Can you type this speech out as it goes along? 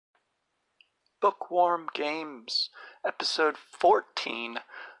Bookwarm Games, episode 14,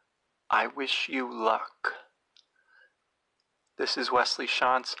 I Wish You Luck. This is Wesley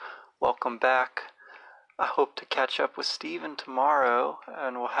Shantz. Welcome back. I hope to catch up with Steven tomorrow,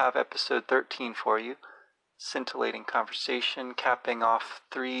 and we'll have episode 13 for you. Scintillating conversation, capping off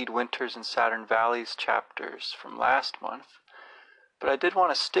Threed, Winters, and Saturn Valleys chapters from last month. But I did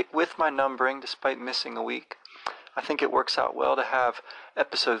want to stick with my numbering despite missing a week. I think it works out well to have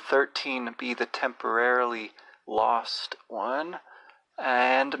episode 13 be the temporarily lost one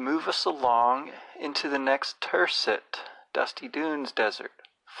and move us along into the next tercet, Dusty Dunes Desert,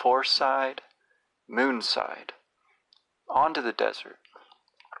 Fourside, Moonside. On to the desert.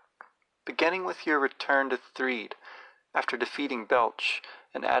 Beginning with your return to Threed after defeating Belch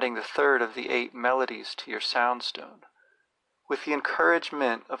and adding the third of the 8 melodies to your soundstone, with the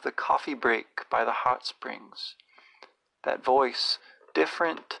encouragement of the coffee break by the hot springs. That voice,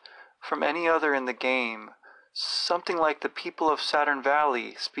 different from any other in the game, something like the people of Saturn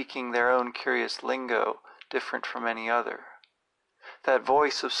Valley speaking their own curious lingo, different from any other. That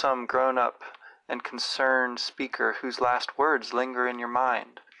voice of some grown-up and concerned speaker whose last words linger in your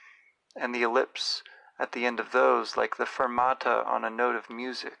mind, and the ellipse at the end of those like the fermata on a note of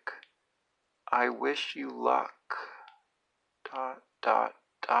music. I wish you luck. ...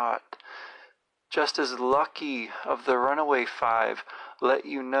 Just as Lucky of the Runaway 5 let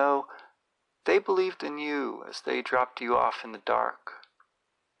you know they believed in you as they dropped you off in the dark,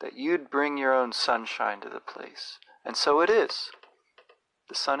 that you'd bring your own sunshine to the place. And so it is.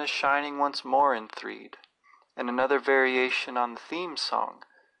 The sun is shining once more in Threed, and another variation on the theme song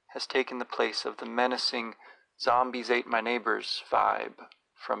has taken the place of the menacing Zombies Ate My Neighbors vibe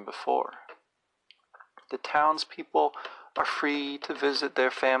from before. The townspeople are free to visit their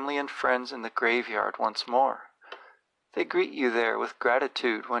family and friends in the graveyard once more. They greet you there with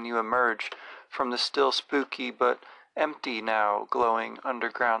gratitude when you emerge from the still spooky but empty now glowing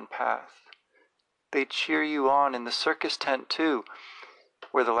underground path. They cheer you on in the circus tent too,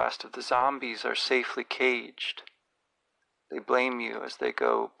 where the last of the zombies are safely caged. They blame you as they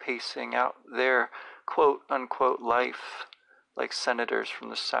go pacing out their quote-unquote life like senators from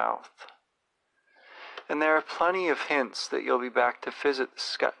the South. And there are plenty of hints that you'll be back to fix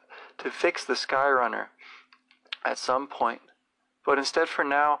the Skyrunner at some point. But instead for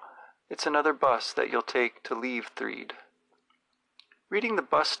now, it's another bus that you'll take to leave Threed. Reading the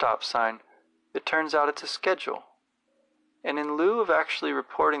bus stop sign, it turns out it's a schedule. And in lieu of actually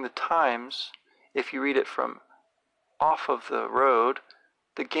reporting the times, if you read it from off of the road,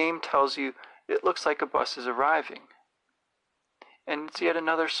 the game tells you it looks like a bus is arriving. And it's yet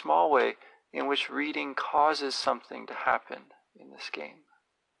another small way in which reading causes something to happen in this game.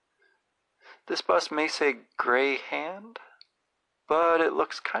 This bus may say Gray Hand, but it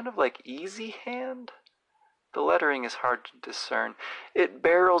looks kind of like Easy Hand. The lettering is hard to discern. It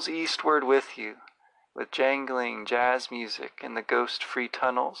barrels eastward with you, with jangling jazz music in the ghost-free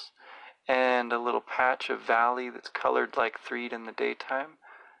tunnels, and a little patch of valley that's colored like Threed in the daytime,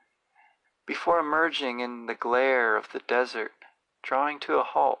 before emerging in the glare of the desert, drawing to a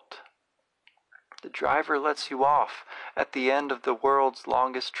halt. The driver lets you off at the end of the world's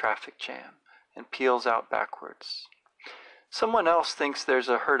longest traffic jam and peels out backwards. Someone else thinks there's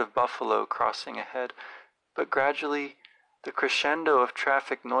a herd of buffalo crossing ahead, but gradually the crescendo of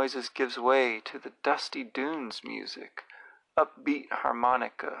traffic noises gives way to the Dusty Dunes music, upbeat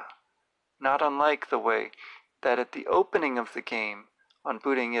harmonica, not unlike the way that at the opening of the game, on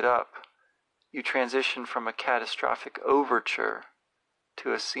booting it up, you transition from a catastrophic overture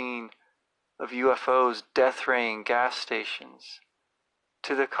to a scene of UFOs death-raying gas stations,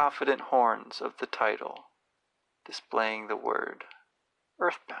 to the confident horns of the title, displaying the word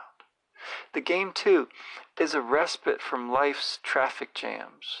Earthbound. The game, too, is a respite from life's traffic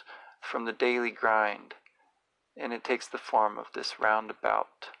jams, from the daily grind, and it takes the form of this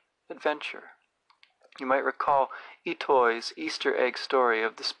roundabout adventure. You might recall Itoi's Easter egg story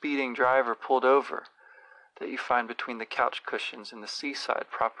of the speeding driver pulled over, that you find between the couch cushions in the seaside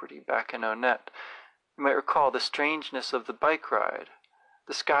property back in Onett. You might recall the strangeness of the bike ride,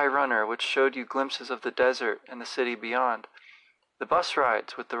 the Skyrunner which showed you glimpses of the desert and the city beyond, the bus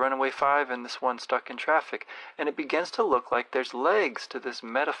rides with the Runaway 5 and this one stuck in traffic, and it begins to look like there's legs to this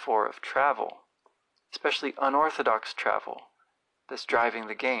metaphor of travel, especially unorthodox travel, that's driving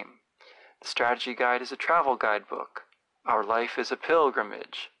the game. The strategy guide is a travel guidebook. Our life is a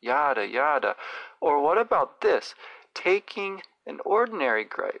pilgrimage, yada yada. Or what about this? Taking an ordinary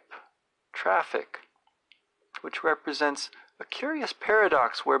gripe, traffic, which represents a curious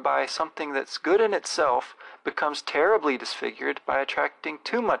paradox whereby something that's good in itself becomes terribly disfigured by attracting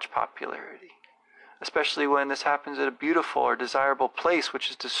too much popularity. especially when this happens at a beautiful or desirable place which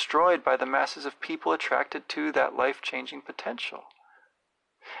is destroyed by the masses of people attracted to that life-changing potential.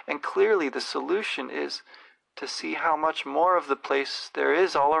 And clearly the solution is to see how much more of the place there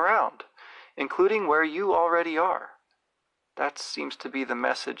is all around, including where you already are. That seems to be the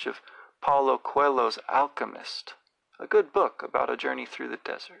message of Paulo Coelho's Alchemist, a good book about a journey through the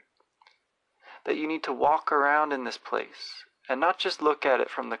desert. That you need to walk around in this place and not just look at it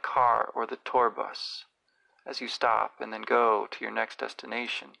from the car or the tour bus as you stop and then go to your next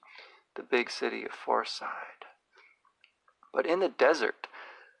destination, the big city of Forside. But in the desert,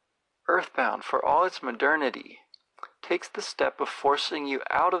 Earthbound, for all its modernity, takes the step of forcing you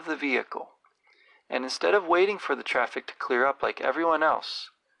out of the vehicle, and instead of waiting for the traffic to clear up like everyone else,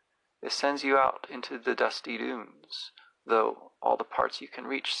 it sends you out into the dusty dunes, though all the parts you can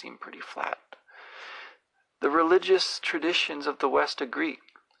reach seem pretty flat. The religious traditions of the West agree.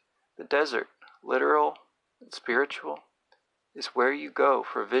 The desert, literal and spiritual, is where you go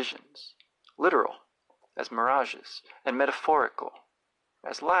for visions. Literal, as mirages, and metaphorical,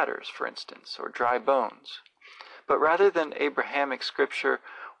 as ladders, for instance, or dry bones. But rather than Abrahamic scripture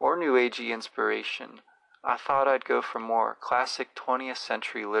or New Agey inspiration, I thought I'd go for more classic 20th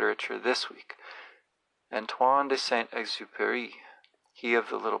century literature this week. Antoine de St-Exupery, he of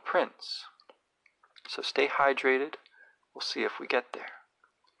the Little Prince. So stay hydrated. We'll see if we get there.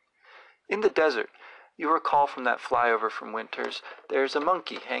 In the desert, you recall from that flyover from Winters, there's a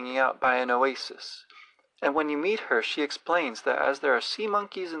monkey hanging out by an oasis. And when you meet her, she explains that as there are sea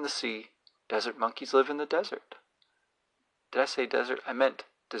monkeys in the sea, desert monkeys live in the desert. Did I say desert? I meant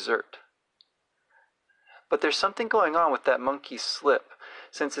dessert. But there's something going on with that monkey's slip,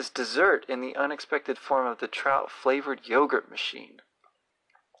 since it's dessert in the unexpected form of the trout-flavored yogurt machine.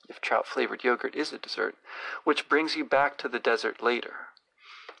 If trout-flavored yogurt is a dessert, which brings you back to the desert later.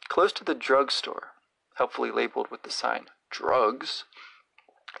 Close to the drugstore, helpfully labeled with the sign, Drugs,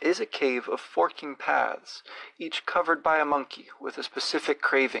 is a cave of forking paths, each covered by a monkey with a specific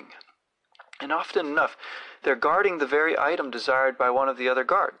craving. And often enough, they're guarding the very item desired by one of the other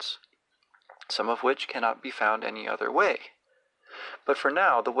guards, some of which cannot be found any other way. But for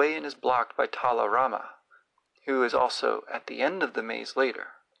now, the way in is blocked by Tala Rama, who is also at the end of the maze later,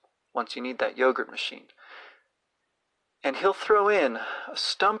 once you need that yogurt machine. And he'll throw in a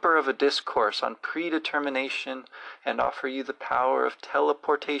stumper of a discourse on predetermination and offer you the power of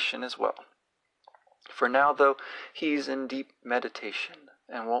teleportation as well. For now, though, he's in deep meditation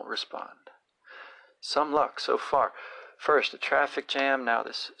and won't respond. Some luck so far. First a traffic jam, now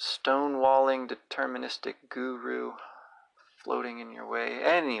this stonewalling deterministic guru floating in your way.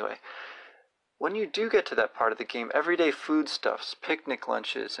 Anyway, when you do get to that part of the game, everyday foodstuffs, picnic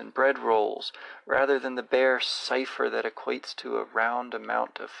lunches, and bread rolls, rather than the bare cipher that equates to a round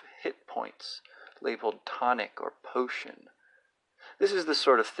amount of hit points, labeled tonic or potion. This is the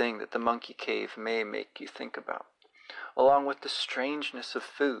sort of thing that the monkey cave may make you think about, along with the strangeness of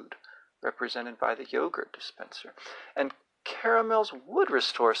food, represented by the yogurt dispenser. And caramels would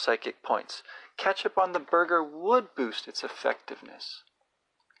restore psychic points. Ketchup on the burger would boost its effectiveness.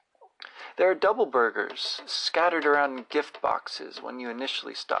 There are double burgers scattered around in gift boxes when you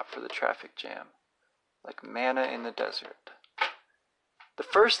initially stop for the traffic jam, like manna in the desert. The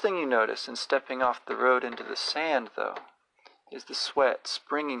first thing you notice in stepping off the road into the sand, though, is the sweat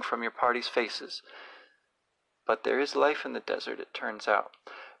springing from your party's faces. But there is life in the desert, it turns out.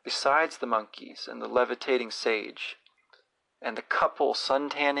 Besides the monkeys and the levitating sage, and the couple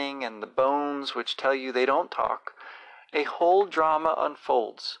suntanning and the bones which tell you they don't talk, a whole drama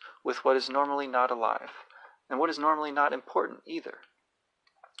unfolds with what is normally not alive, and what is normally not important either.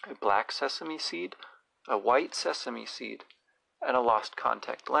 A black sesame seed, a white sesame seed, and a lost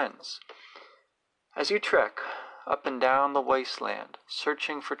contact lens. As you trek up and down the wasteland,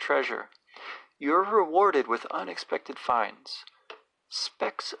 searching for treasure, you're rewarded with unexpected finds.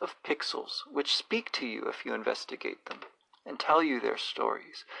 Specks of pixels which speak to you if you investigate them and tell you their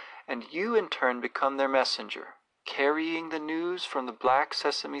stories, and you in turn become their messenger, carrying the news from the black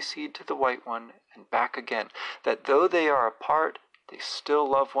sesame seed to the white one and back again, that though they are apart, they still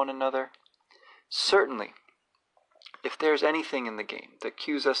love one another. Certainly, if there's anything in the game that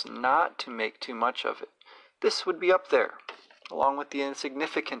cues us not to make too much of it, this would be up there, along with the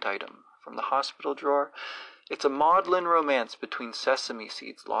insignificant item from the hospital drawer. It's a maudlin romance between sesame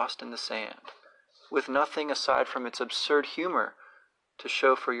seeds lost in the sand, with nothing aside from its absurd humor to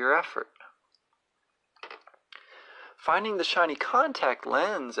show for your effort. Finding the shiny contact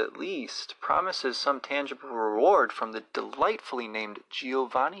lens, at least, promises some tangible reward from the delightfully named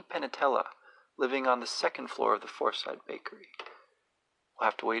Giovanni Panatella, living on the second floor of the Forside Bakery. We'll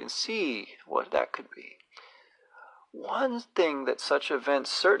have to wait and see what that could be. One thing that such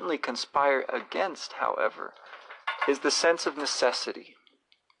events certainly conspire against, however, is the sense of necessity.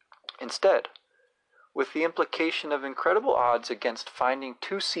 Instead, with the implication of incredible odds against finding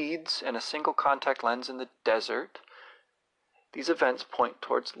 2 seeds and a single contact lens in the desert, these events point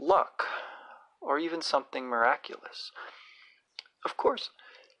towards luck, or even something miraculous. Of course,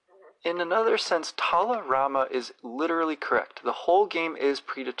 in another sense, Tala Rama is literally correct. The whole game is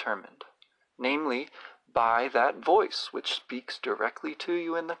predetermined, namely by that voice which speaks directly to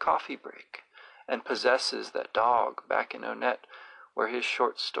you in the coffee break and possesses that dog back in Onet where his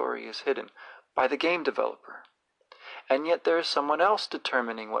short story is hidden, by the game developer. And yet there is someone else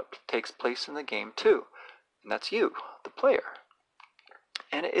determining what takes place in the game too, and that's you, the player.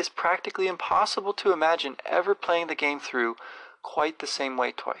 And it is practically impossible to imagine ever playing the game through quite the same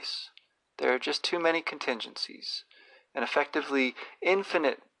way twice. There are just too many contingencies, and effectively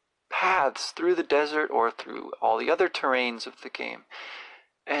infinite paths through the desert or through all the other terrains of the game.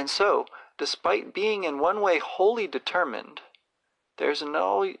 And so, despite being in one way wholly determined, there is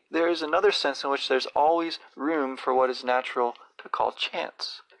another sense in which there's always room for what is natural to call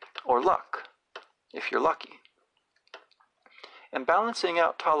chance, or luck, if you're lucky. And balancing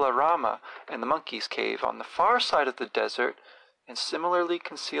out Tala Rama and the monkey's cave on the far side of the desert, and similarly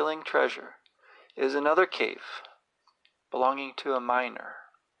concealing treasure, is another cave belonging to a miner.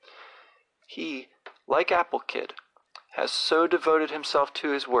 He, like Apple Kid, has so devoted himself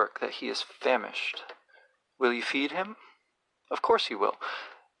to his work that he is famished. Will you feed him? Of course you will.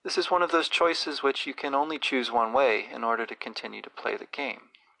 This is one of those choices which you can only choose one way in order to continue to play the game.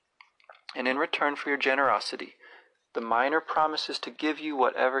 And in return for your generosity, the miner promises to give you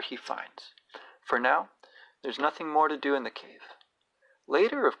whatever he finds. For now, there's nothing more to do in the cave.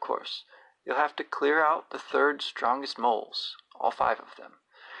 Later, of course, you'll have to clear out the 3rd strongest moles, all 5 of them,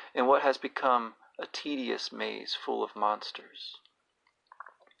 in what has become a tedious maze full of monsters.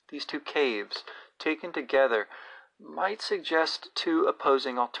 These 2 caves, taken together, might suggest 2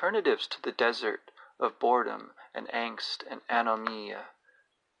 opposing alternatives to the desert of boredom and angst and anomia,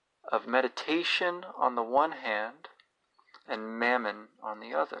 of meditation on the one hand and mammon on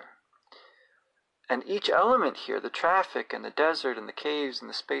the other. And each element here, the traffic and the desert and the caves and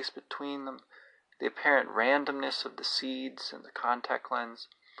the space between them, the apparent randomness of the seeds and the contact lens,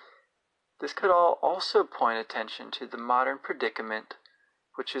 this could all also point attention to the modern predicament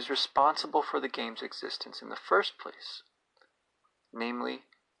which is responsible for the game's existence in the first place, namely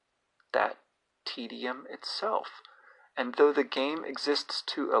that tedium itself. And though the game exists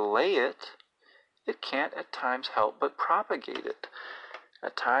to allay it, it can't at times help but propagate it.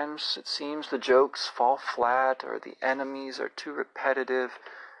 At times it seems the jokes fall flat or the enemies are too repetitive,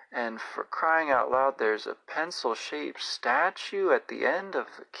 and for crying out loud, there's a pencil-shaped statue at the end of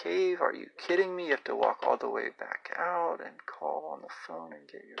the cave. Are you kidding me? You have to walk all the way back out and call on the phone and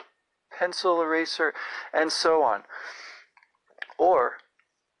get your pencil eraser, and so on. Or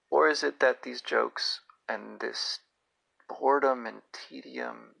is it that these jokes and this boredom and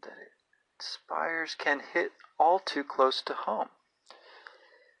tedium that it inspires can hit all too close to home?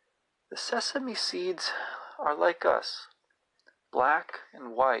 The sesame seeds are like us, black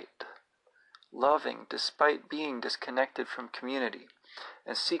and white, loving despite being disconnected from community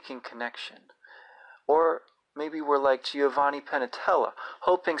and seeking connection. Or maybe we're like Giovanni Penatella,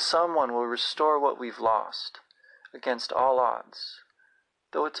 hoping someone will restore what we've lost against all odds.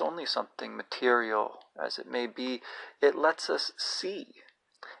 Though it's only something material as it may be, it lets us see,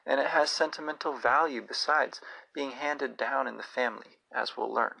 and it has sentimental value besides being handed down in the family, as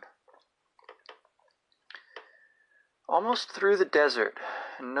we'll learn. Almost through the desert,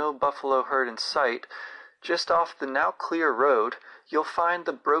 and no buffalo herd in sight, just off the now clear road, you'll find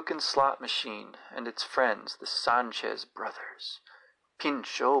the broken slot machine and its friends, the Sanchez brothers,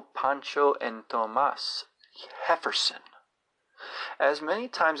 Pincho, Pancho, and Tomas Hefferson. As many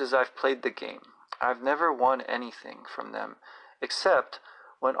times as I've played the game, I've never won anything from them, except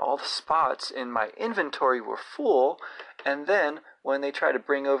when all the spots in my inventory were full, and then when they try to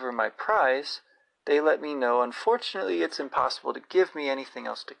bring over my prize, they let me know, unfortunately, it's impossible to give me anything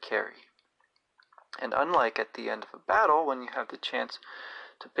else to carry. And unlike at the end of a battle, when you have the chance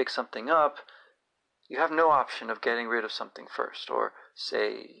to pick something up, you have no option of getting rid of something first, or,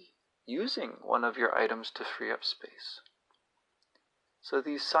 say, using one of your items to free up space. So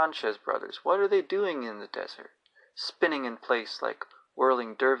these Sanchez brothers, what are they doing in the desert? Spinning in place like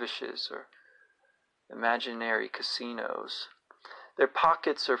whirling dervishes or imaginary casinos. Their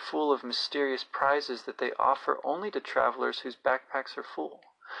pockets are full of mysterious prizes that they offer only to travelers whose backpacks are full.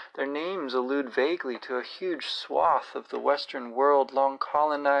 Their names allude vaguely to a huge swath of the Western world long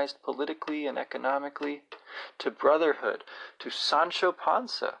colonized politically and economically, to brotherhood, to Sancho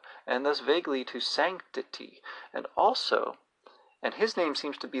Panza, and thus vaguely to sanctity, and also, and his name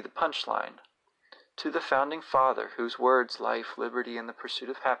seems to be the punchline, to the founding father whose words, life, liberty, and the pursuit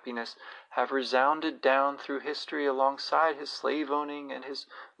of happiness, have resounded down through history alongside his slave-owning and his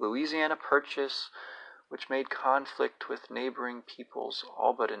Louisiana Purchase, which made conflict with neighboring peoples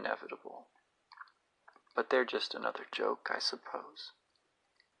all but inevitable. But they're just another joke, I suppose.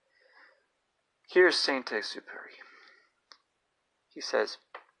 Here's St-Exupery. He says,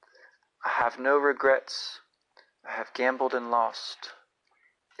 I have no regrets. I have gambled and lost.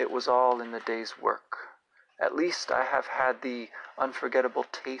 It was all in the day's work. At least I have had the unforgettable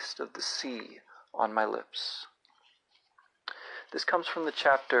taste of the sea on my lips. This comes from the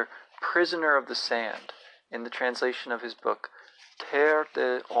chapter Prisoner of the Sand, in the translation of his book Terre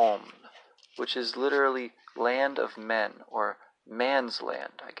des Hommes, which is literally land of men, or man's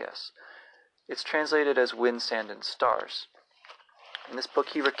land, I guess. It's translated as Wind, Sand, and Stars. In this book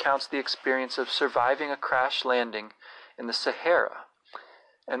he recounts the experience of surviving a crash landing in the Sahara,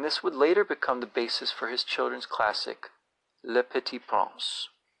 and this would later become the basis for his children's classic, Le Petit Prince,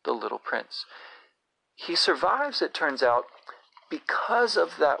 The Little Prince. He survives, it turns out, because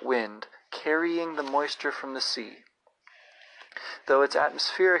of that wind carrying the moisture from the sea, though its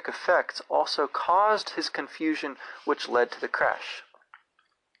atmospheric effects also caused his confusion, which led to the crash.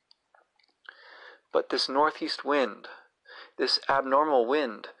 But this northeast wind, this abnormal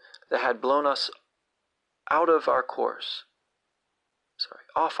wind that had blown us off our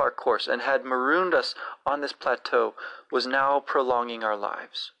course, and had marooned us on this plateau, was now prolonging our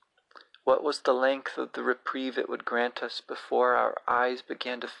lives. What was the length of the reprieve it would grant us before our eyes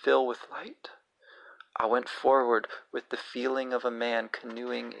began to fill with light? I went forward with the feeling of a man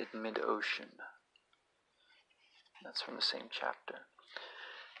canoeing in mid-ocean. That's from the same chapter.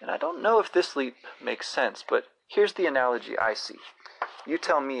 And I don't know if this leap makes sense, but here's the analogy I see. You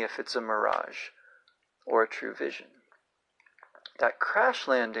tell me if it's a mirage or a true vision. That crash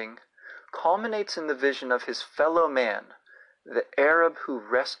landing culminates in the vision of his fellow man, the Arab who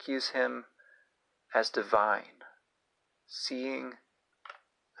rescues him as divine, seeing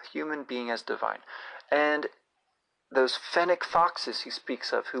a human being as divine. And those fennec foxes he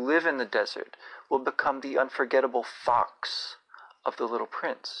speaks of, who live in the desert, will become the unforgettable fox of the Little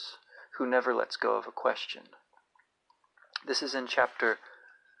Prince, who never lets go of a question. This is in chapter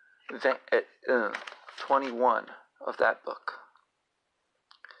 21 of that book.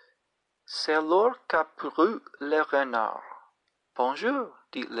 C'est alors qu'apparut le renard. Bonjour,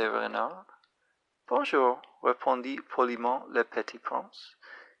 dit le renard. Bonjour, répondit poliment le petit prince,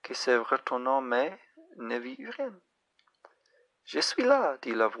 qui se retournant mais ne vit rien. Je suis là,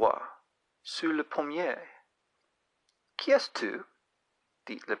 dit la voix, sur le pommier. Qui es-tu?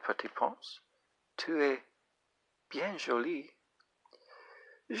 dit le petit prince. Tu es bien joli.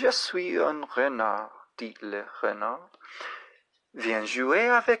 Je suis un renard, dit le renard. Viens jouer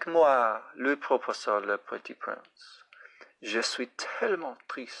avec moi, lui proposa le petit prince. Je suis tellement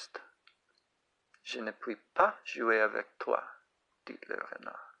triste. Je ne puis pas jouer avec toi, dit le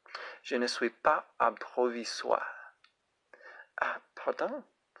renard. Je ne suis pas improvisoire. Ah, pardon,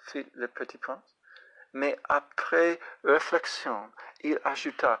 fit le petit prince. Mais après réflexion, il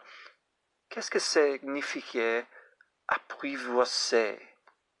ajouta, qu'est-ce que signifiait apprivoiser?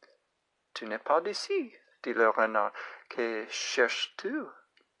 Tu n'es pas d'ici, dit le renard. Que cherches-tu?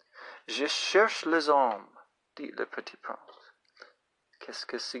 Je cherche les hommes, dit le petit prince. Qu'est-ce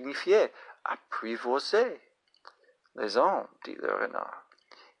que signifiait apprivoiser? Les hommes, dit le renard.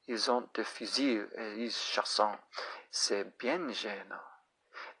 Ils ont des fusils et ils chassent. C'est bien gênant.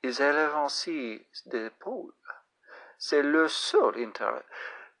 Ils élèvent ainsi des poules. C'est leur seul intérêt.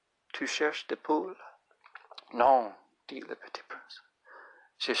 Tu cherches des poules? Non, dit le petit prince.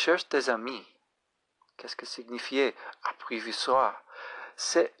 Je cherche des amis. Qu'est-ce que signifiait apprivoiser?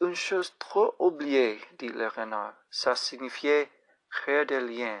 C'est une chose trop oubliée, dit le renard. Ça signifiait créer des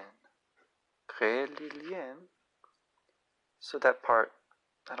liens. Créer des liens? So that part,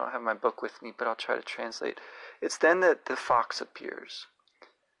 I don't have my book with me, but I'll try to translate. It's then that the fox appears.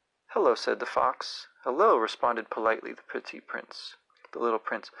 Hello, said the fox. Hello, responded politely the petit prince, the little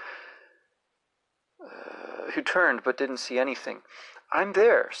prince, who turned but didn't see anything. I'm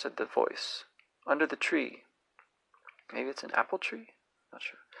there, said the voice, under the tree. Maybe it's an apple tree? Not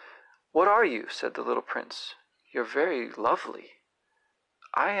sure. What are you? Said the little prince. You're very lovely.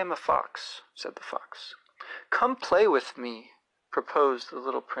 I am a fox, said the fox. Come play with me, proposed the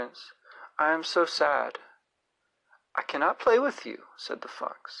little prince. I am so sad. I cannot play with you, said the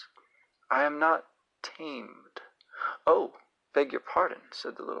fox. I am not tamed. Oh, beg your pardon,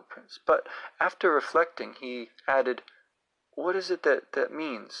 said the little prince. But after reflecting, he added, what is it that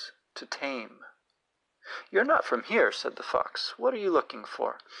means to tame? You're not from here, said the fox. What are you looking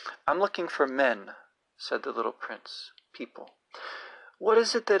for? I'm looking for men, said the little prince. People. What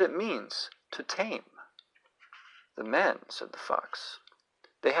is it that it means to tame? The men, said the fox.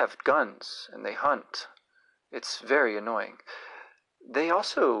 They have guns and they hunt. It's very annoying. They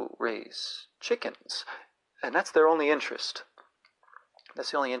also raise chickens, and that's their only interest.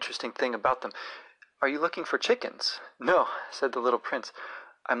 That's the only interesting thing about them. Are you looking for chickens? No, said the little prince.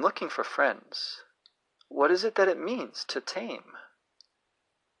 I'm looking for friends. What is it that it means to tame?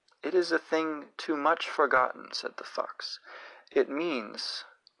 It is a thing too much forgotten, said the fox. It means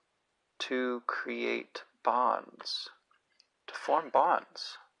to create bonds. To form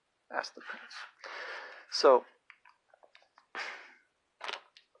bonds, asked the prince. So,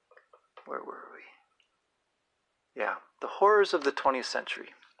 where were we? Yeah, the horrors of the 20th century.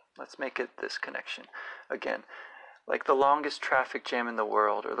 Let's make it this connection again. Like the longest traffic jam in the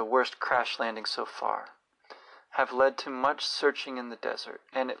world, or the worst crash landing so far, have led to much searching in the desert,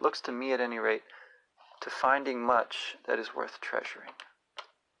 and it looks to me at any rate to finding much that is worth treasuring.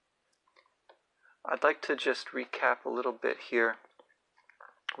 I'd like to just recap a little bit here.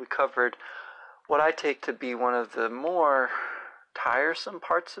 We covered what I take to be one of the more tiresome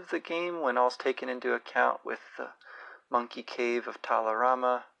parts of the game when all's taken into account, with the monkey cave of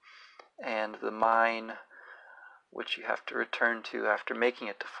Talarama and the mine which you have to return to after making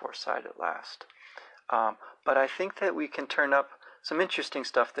it to Forside at last. But I think that we can turn up some interesting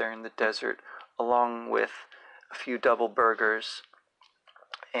stuff there in the desert, along with a few double burgers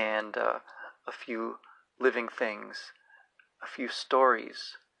and a few living things, a few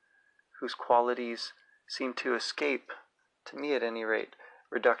stories whose qualities seem to escape, to me at any rate,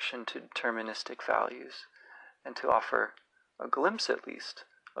 reduction to deterministic values, and to offer a glimpse at least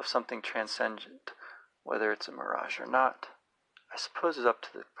of something transcendent. Whether it's a mirage or not, I suppose is up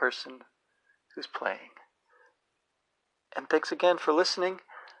to the person who's playing. And thanks again for listening.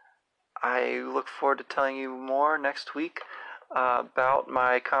 I look forward to telling you more next week about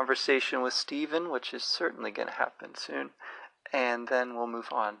my conversation with Stephen, which is certainly going to happen soon. And then we'll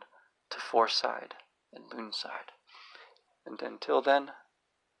move on to Forside and Moonside. And until then,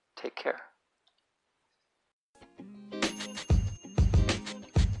 take care.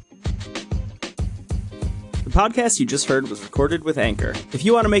 The podcast you just heard was recorded with Anchor. If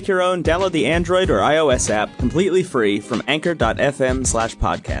you want to make your own, download the Android or iOS app completely free from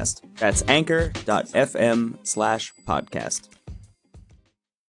anchor.fm/podcast. That's anchor.fm/podcast.